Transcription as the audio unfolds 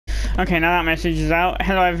Okay, now that message is out.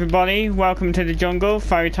 Hello everybody, welcome to the jungle.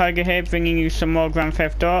 Fiery Tiger here, bringing you some more Grand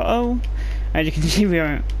Theft Auto. As you can see, we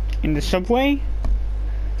are in the subway.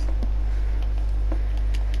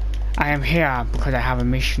 I am here because I have a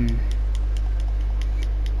mission.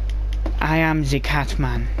 I am the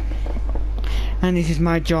Catman, and it is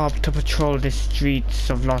my job to patrol the streets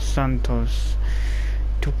of Los Santos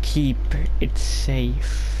to keep it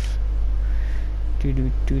safe.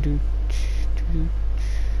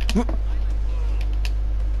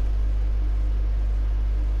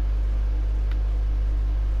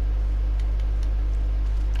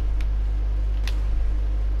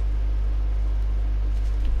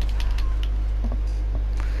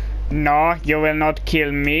 No, you will not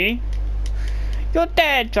kill me. Your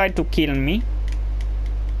dad tried to kill me.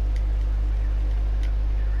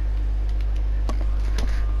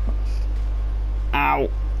 Ow.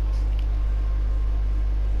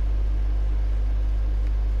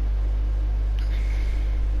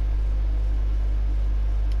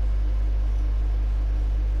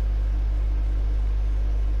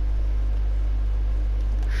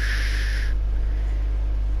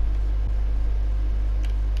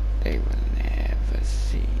 They will never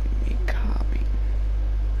see me coming.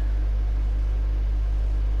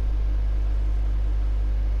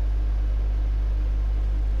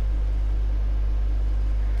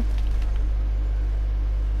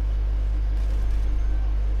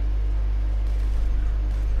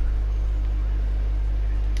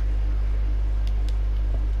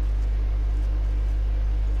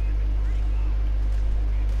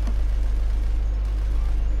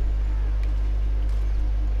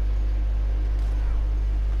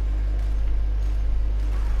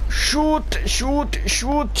 Shoot, shoot,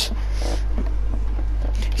 shoot.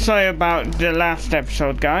 Sorry about the last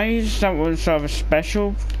episode, guys. That was sort of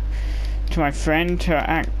special to my friend to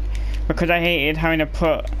act, because I hated having to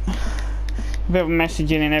put a bit of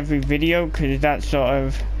messaging in every video, because that sort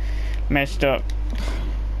of messed up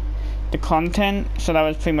the content. So that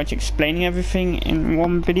was pretty much explaining everything in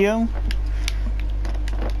one video.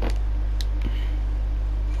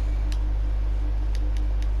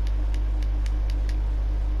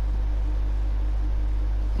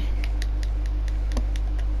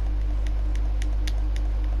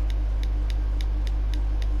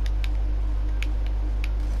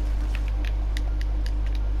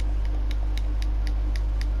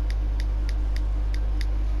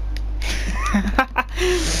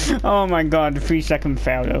 Oh my god, the 3-second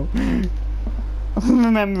fail though. I'm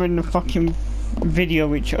remembering the fucking video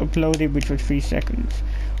which I uploaded, which was 3 seconds.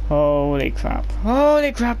 Holy crap.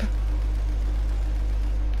 Holy crap.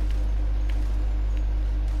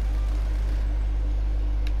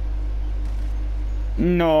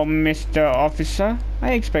 No, Mr. Officer,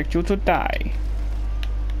 I expect you to die.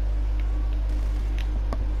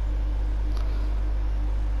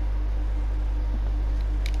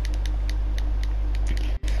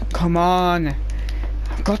 Come on,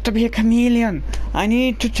 I've got to be a chameleon. I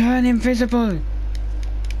need to turn invisible.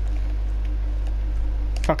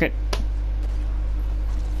 Fuck it.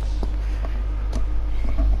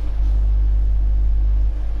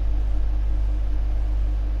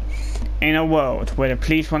 In a world where the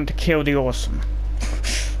police want to kill the awesome.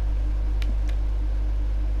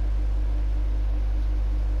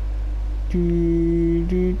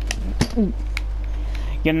 You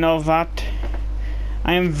know what?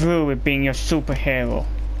 I am through with being your superhero.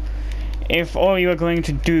 If all you are going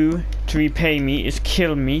to do to repay me is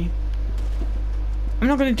kill me, I'm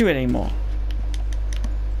not going to do it anymore.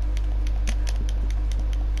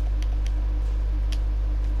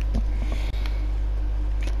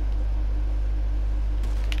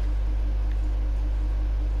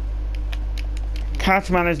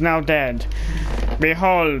 Catman is now dead.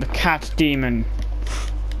 Behold, Cat Demon.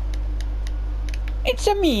 It's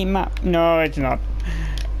a meme. No, it's not.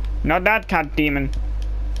 Not that Cat Demon.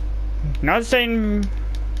 Not saying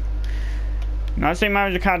I was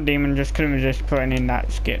a Cat Demon, just couldn't resist putting in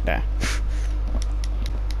that skit there.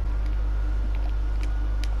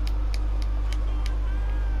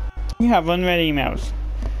 You have unread emails.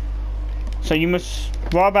 So you must,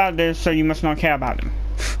 what about this, so you must not care about them?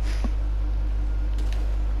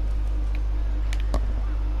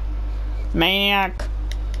 Maniac.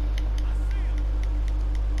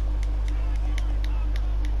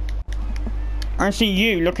 I see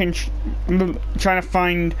you looking, trying to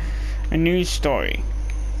find a news story.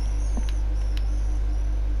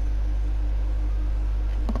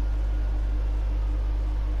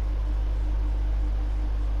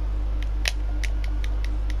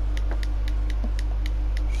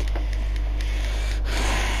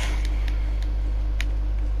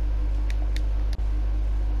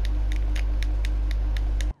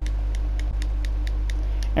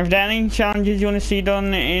 If there are any challenges you want to see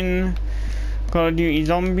done in Call of Duty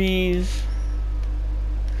Zombies,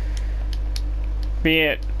 be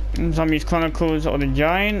it Zombies Chronicles or The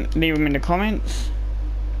Giant, leave them in the comments.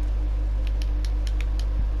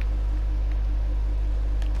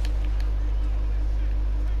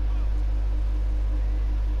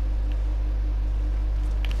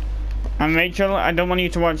 And Rachel, I don't want you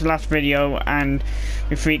to watch the last video and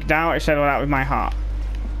be freaked out. I said all that with my heart.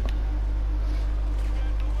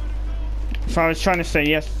 So I was trying to say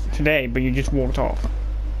yes today, but you just walked off.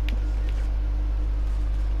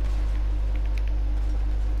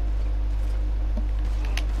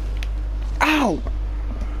 Ow!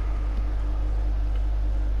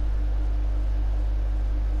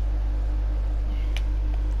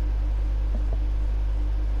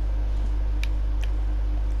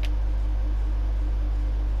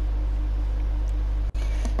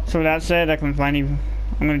 So that said, I can finally,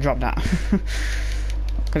 I'm gonna drop that.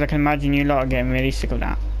 Because I can imagine you lot are getting really sick of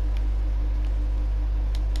that.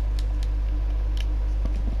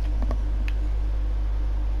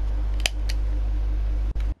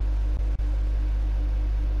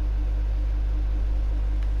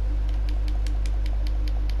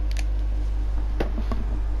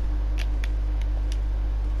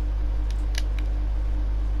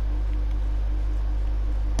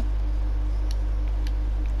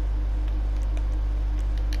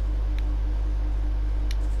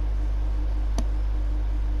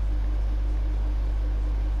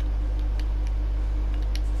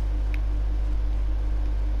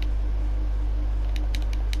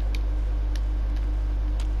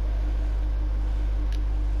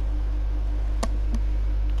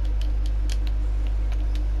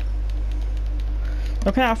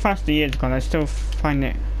 Looking at how fast the years gone, I still find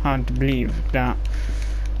it hard to believe that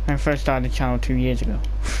I first started the channel 2 years ago.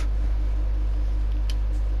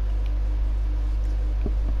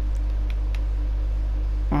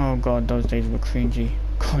 Oh god, those days were cringy.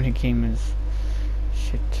 Corny gamers.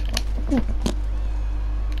 Shit.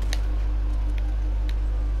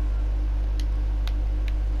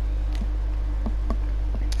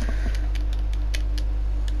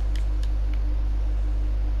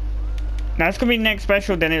 Now it's gonna be next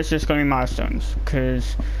special, then it's just gonna be milestones,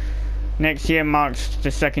 because next year marks the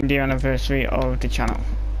 2nd year anniversary of the channel.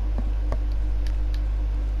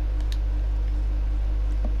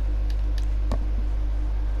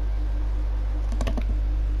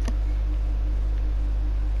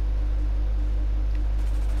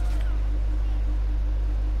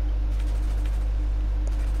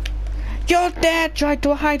 Your dad tried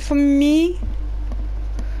to hide from me?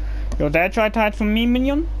 Your dad tried to hide from me,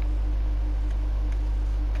 minion?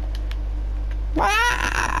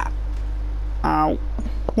 Ah! Ow.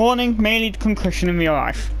 Warning, may lead to concussion in real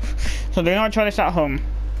life. So do not try this at home.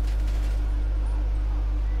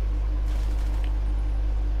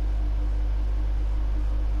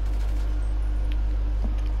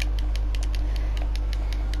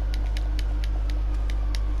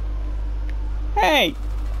 Hey!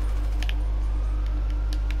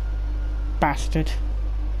 Bastard.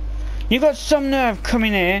 You got some nerve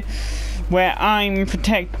coming here where I'm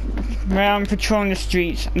patrolling the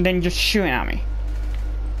streets and then just shooting at me.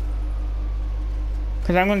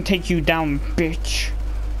 Cause I'm gonna take you down, bitch.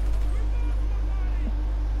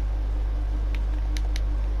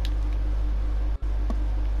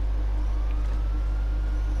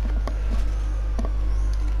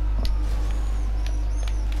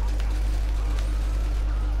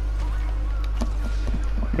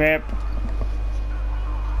 Rip.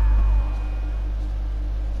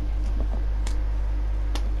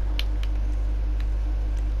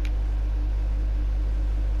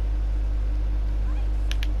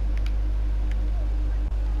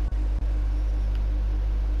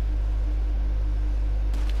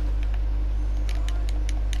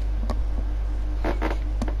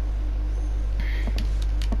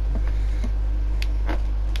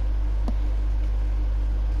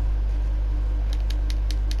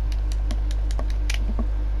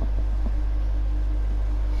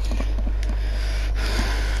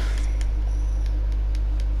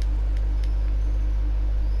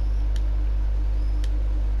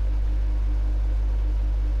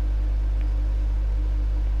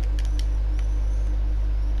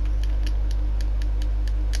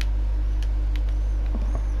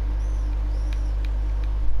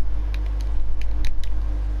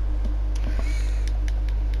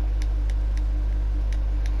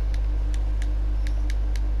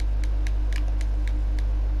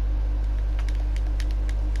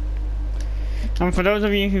 And for those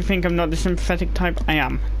of you who think I'm not the sympathetic type, I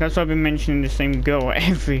am. That's why I've been mentioning the same girl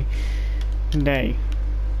every day.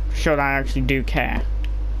 Show that I actually do care.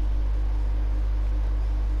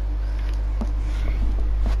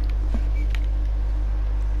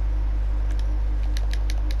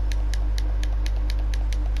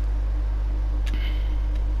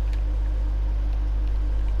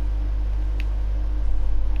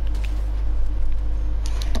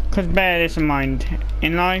 Because bear this in mind,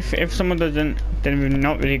 in life, if someone doesn't, then we're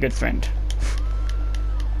not really a good friend.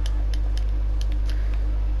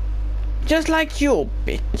 Just like you,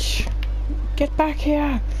 bitch. Get back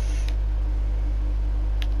here.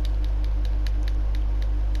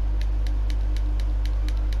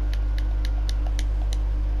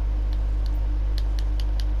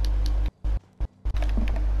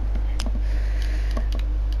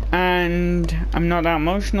 And I'm not that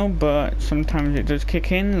emotional, but sometimes it does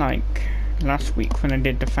kick in, like last week when I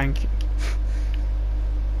did the thank you.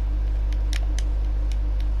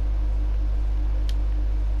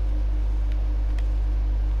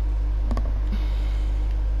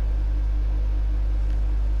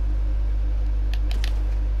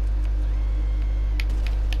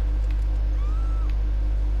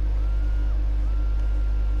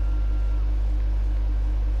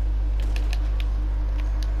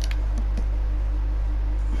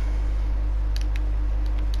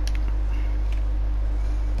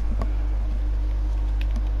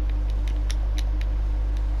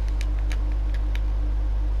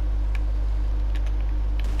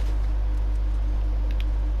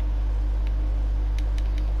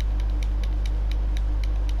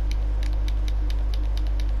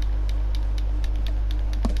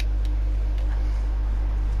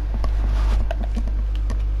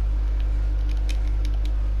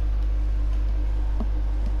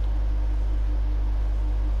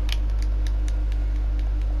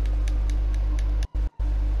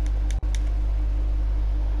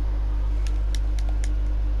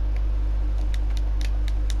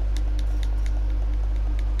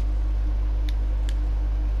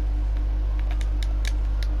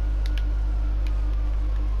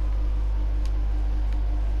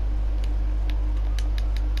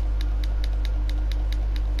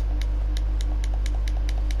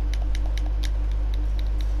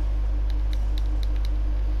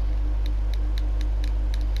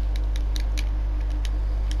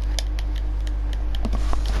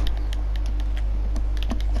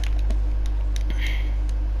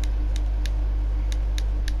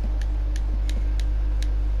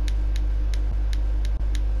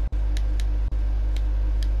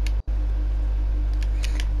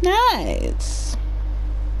 Nice.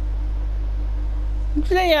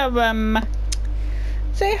 They have left.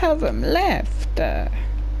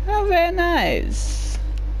 How very nice.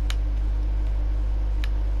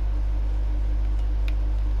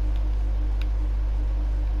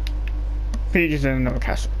 Peach is in another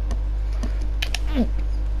castle.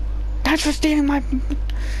 That's for stealing my.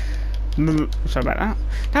 Sorry about that.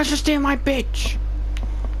 That's for stealing my bitch.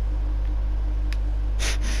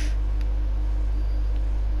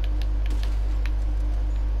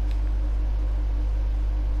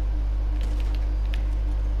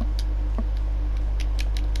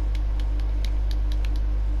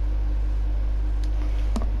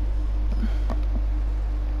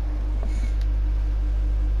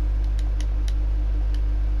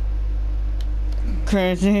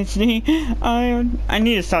 Crazy. I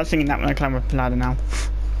need to start singing that when I climb up the ladder now.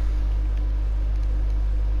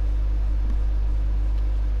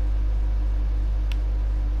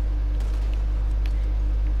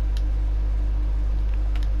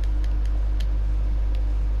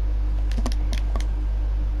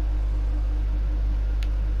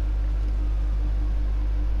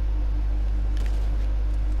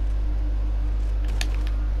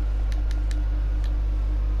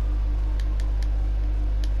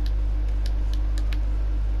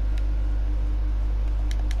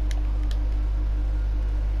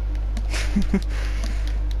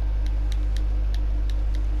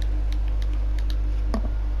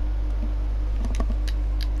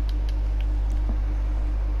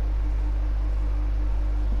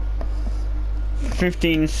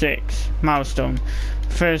 $15.6 milestone.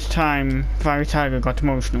 First time Fiery Tiger got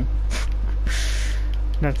emotional.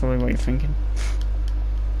 That's probably what you're thinking.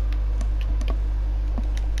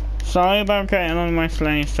 Sorry about getting on my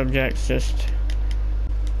miscellaneous subjects, just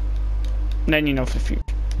letting you know for the future.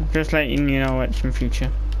 Just letting you know it's in the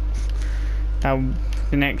future. The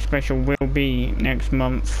next special will be next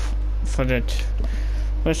month for the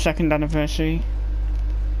second anniversary.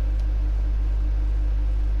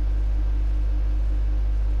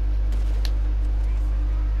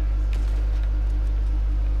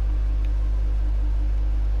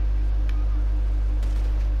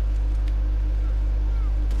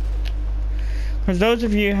 For those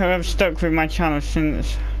of you who have stuck with my channel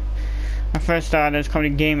since I first started as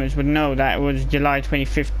Comedy Gamers would know that it was July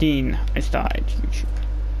 2015 I started YouTube.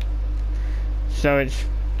 So it's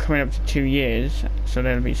coming up to 2 years, so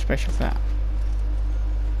that'll be special for that.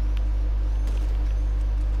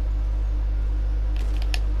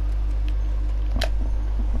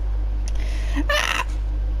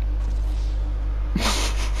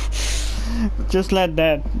 Just let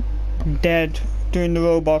that dead doing the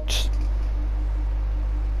robots.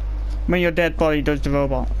 When your dead body does the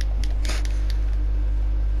robot.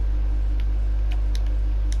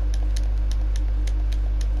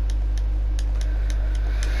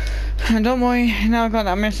 And don't worry, now I got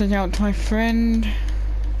that message out to my friend.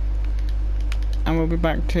 And we'll be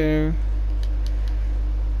back to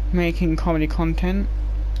making comedy content.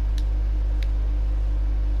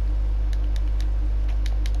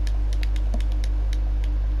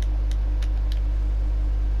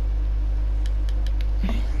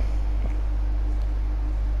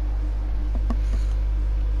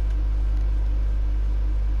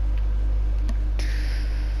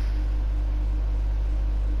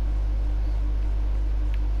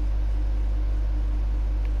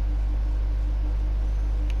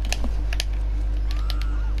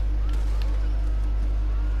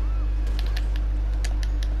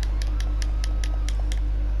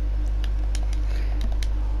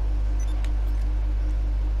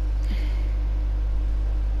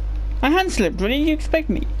 My hand slipped, what did you expect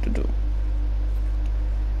me to do?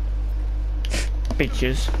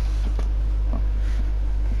 Bitches.